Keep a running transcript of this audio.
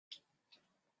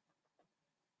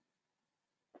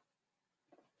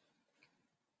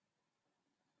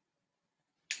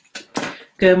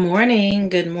Good morning.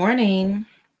 Good morning.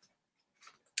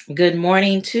 Good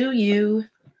morning to you.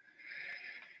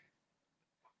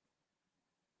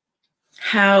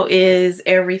 How is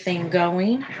everything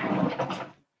going?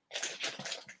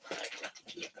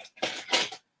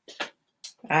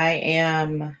 I've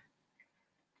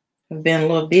been a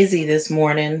little busy this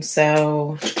morning,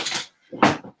 so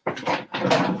I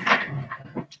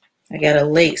got a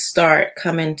late start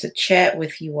coming to chat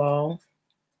with you all.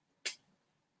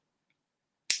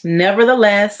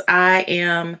 Nevertheless, I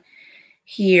am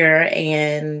here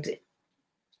and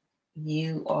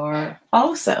you are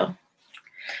also.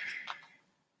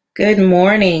 Good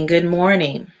morning. Good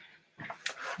morning.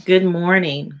 Good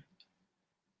morning.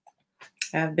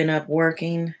 I've been up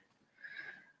working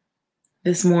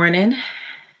this morning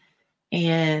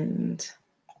and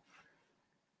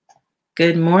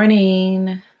good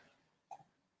morning.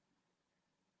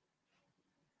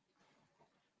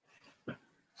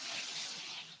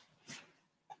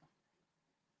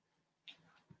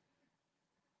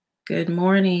 Good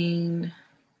morning.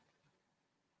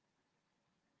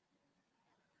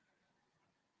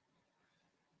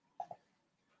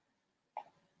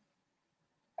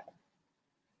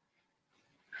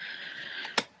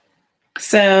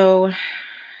 So,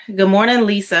 good morning,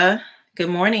 Lisa. Good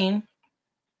morning.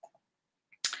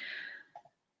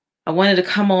 I wanted to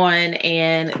come on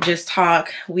and just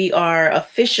talk. We are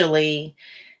officially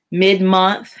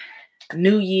mid-month,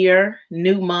 new year,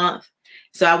 new month.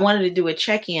 So I wanted to do a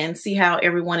check-in, see how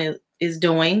everyone is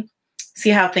doing, see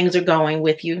how things are going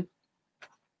with you.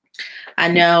 I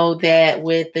know that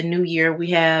with the new year,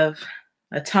 we have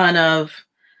a ton of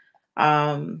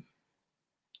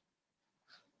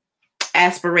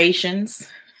aspirations.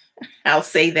 I'll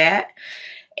say that.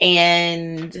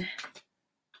 And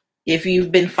if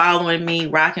you've been following me,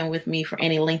 rocking with me for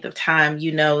any length of time,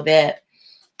 you know that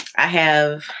I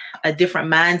have a different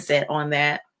mindset on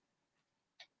that.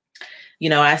 You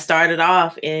know, I started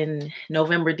off in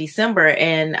November, December,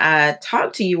 and I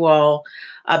talked to you all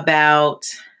about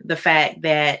the fact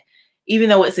that even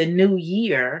though it's a new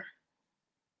year,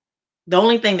 the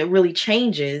only thing that really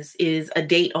changes is a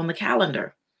date on the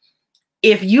calendar.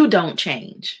 If you don't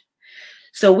change.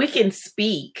 So we can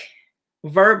speak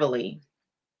verbally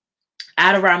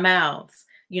out of our mouths,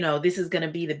 you know, this is going to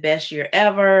be the best year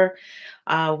ever.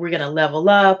 We're going to level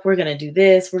up. We're going to do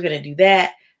this. We're going to do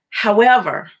that.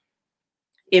 However,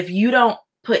 if you don't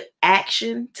put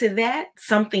action to that,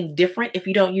 something different, if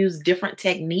you don't use different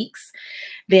techniques,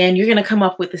 then you're going to come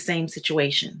up with the same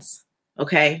situations.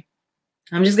 Okay.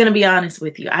 I'm just going to be honest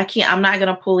with you. I'm not going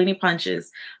to pull any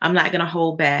punches. I'm not going to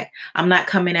hold back. I'm not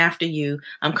coming after you.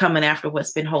 I'm coming after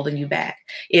what's been holding you back.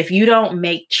 If you don't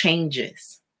make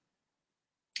changes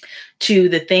to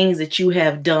the things that you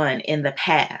have done in the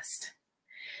past,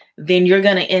 then you're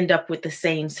going to end up with the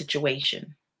same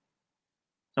situation.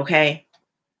 Okay.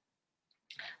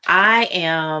 I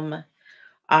am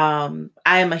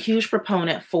a huge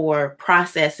proponent for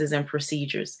processes and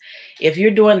procedures. If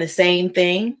you're doing the same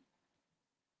thing,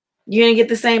 you're going to get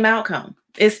the same outcome.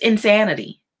 It's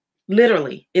insanity.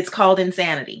 Literally, it's called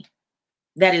insanity.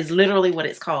 That is literally what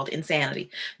it's called, insanity.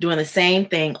 Doing the same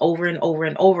thing over and over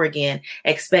and over again,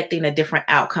 expecting a different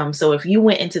outcome. So if you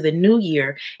went into the new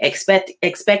year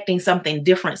expecting something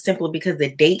different simply because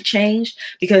the date changed,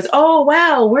 because, oh,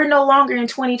 wow, we're no longer in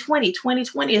 2020.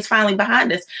 2020 is finally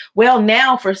behind us. Well,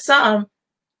 now for some,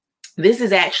 this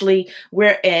is actually,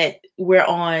 we're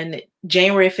on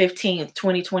January 15th,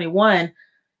 2021.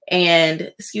 And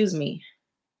excuse me,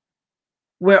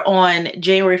 we're on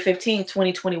January 15th,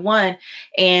 2021.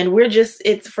 And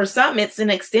for some, it's an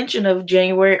extension of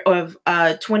January of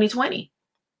 2020.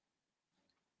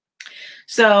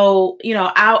 So, you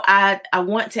know, I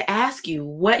want to ask you,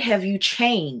 what have you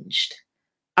changed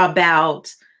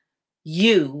about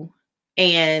you?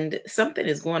 And something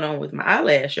is going on with my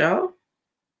eyelash, y'all.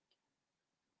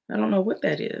 I don't know what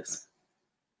that is.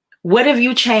 What have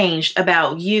you changed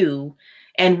about you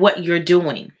and what you're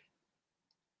doing?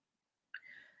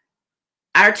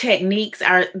 Our techniques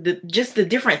are just the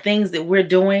different things that we're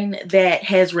doing that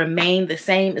has remained the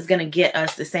same is going to get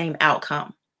us the same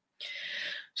outcome.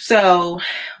 So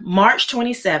March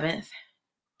 27th,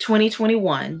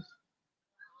 2021,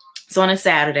 so on a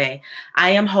Saturday,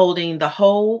 I am holding the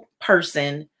Whole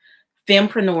Person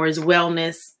Fempreneurs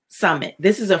Wellness Summit.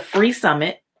 This is a free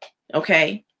summit.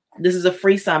 Okay. This is a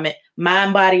free summit.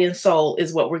 Mind, body, and soul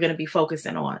is what we're going to be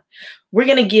focusing on. We're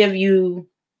going to give you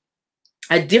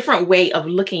a different way of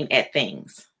looking at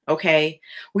things. Okay.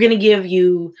 We're going to give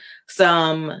you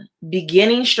some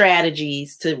beginning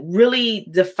strategies to really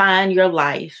define your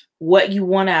life, what you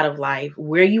want out of life,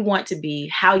 where you want to be,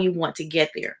 how you want to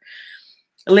get there.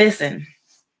 Listen,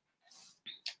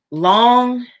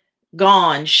 long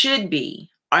gone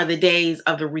are the days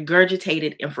of the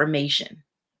regurgitated information.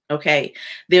 Okay.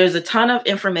 There's a ton of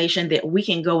information that we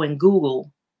can go and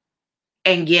Google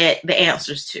and get the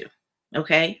answers to.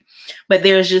 Okay. But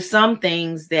there's just some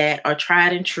things that are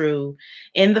tried and true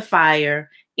in the fire,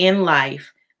 in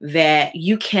life, that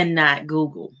you cannot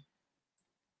Google.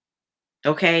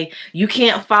 Okay. You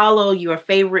can't follow your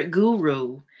favorite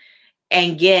guru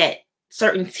and get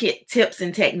certain tips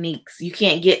and techniques. You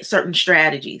can't get certain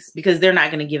strategies because they're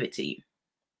not going to give it to you.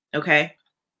 Okay.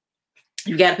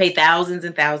 You got to pay thousands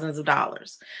and thousands of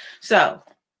dollars. So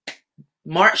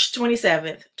March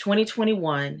 27th,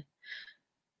 2021,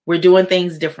 we're doing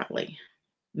things differently.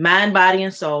 Mind, body,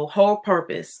 and soul, whole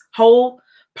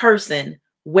person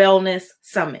wellness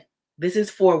summit. This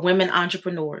is for women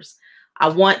entrepreneurs. I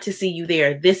want to see you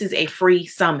there. This is a free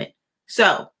summit.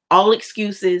 So all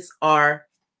excuses are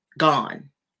gone.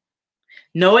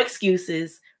 No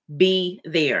excuses. Be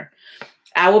there.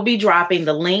 I will be dropping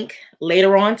the link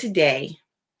later on today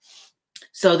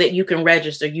so that you can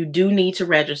register. You do need to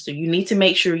register. You need to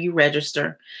make sure you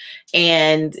register.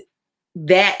 And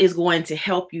that is going to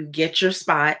help you get your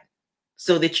spot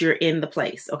so that you're in the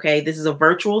place. Okay. This is a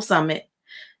virtual summit.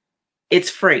 It's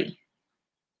free.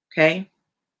 Okay.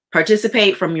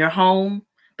 Participate from your home,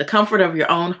 the comfort of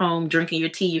your own home, drinking your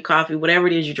tea, your coffee, whatever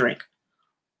it is you drink.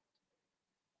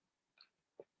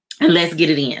 And let's get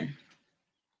it in.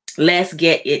 Let's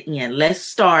get it in. Let's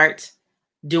start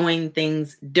doing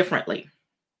things differently.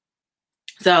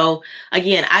 So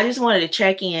again, I just wanted to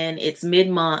check in. It's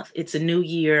mid-month. It's a new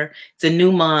year. It's a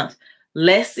new month.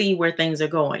 Let's see where things are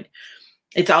going.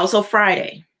 It's also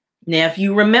Friday. Now, if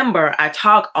you remember, I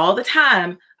talk all the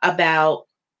time about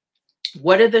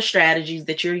what are the strategies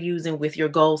that you're using with your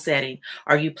goal setting.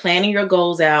 Are you planning your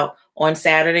goals out on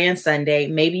Saturday and Sunday,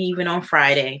 maybe even on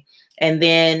Friday? And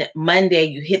then Monday,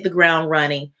 you hit the ground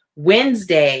running.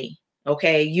 Wednesday,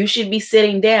 okay, you should be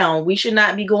sitting down. We should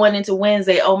not be going into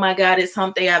Wednesday. Oh my God, it's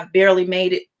hump day. I barely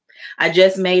made it. I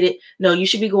just made it. No, you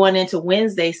should be going into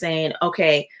Wednesday saying,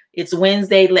 okay, it's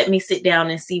Wednesday. Let me sit down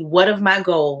and see what of my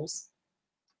goals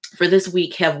for this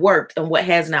week have worked and what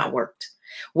has not worked.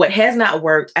 What has not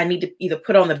worked, I need to either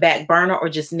put on the back burner or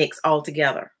just nix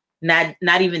altogether. Not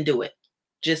even do it.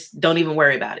 Just don't even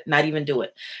worry about it. Not even do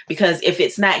it. Because if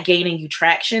it's not gaining you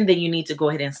traction, then you need to go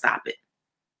ahead and stop it.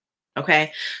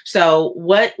 Okay. So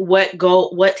what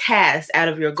tasks out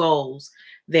of your goals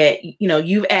that,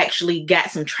 you've actually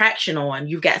got some traction on,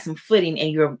 you've got some footing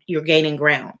and you're gaining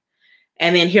ground.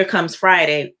 And then here comes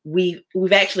Friday. We've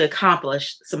actually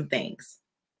accomplished some things.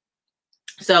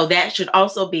 So that should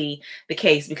also be the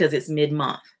case because it's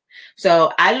mid-month.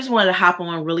 So I just wanted to hop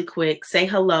on really quick, say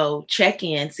hello, check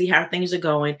in, see how things are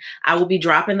going. I will be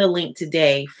dropping the link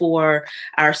today for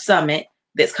our summit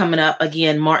that's coming up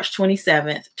again, March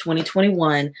 27th,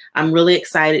 2021. I'm really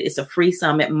excited. It's a free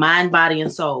summit, Mind, Body,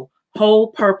 and Soul, Whole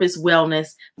Purpose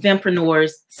Wellness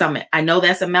Fempreneurs Summit. I know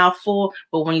that's a mouthful,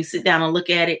 but when you sit down and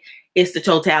look at it, it's the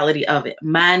totality of it,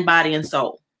 mind, body, and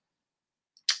soul.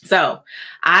 So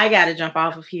I got to jump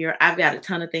off of here. I've got a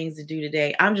ton of things to do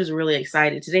today. I'm just really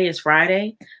excited. Today is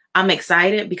Friday. I'm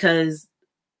excited because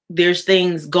there's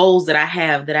goals that I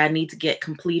have that I need to get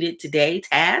completed today,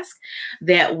 tasks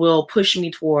that will push me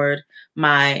toward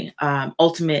my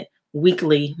ultimate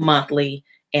weekly, monthly,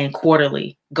 and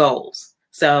quarterly goals.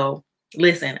 So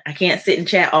listen, I can't sit and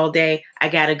chat all day. I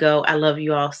got to go. I love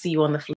you all. See you on the flip.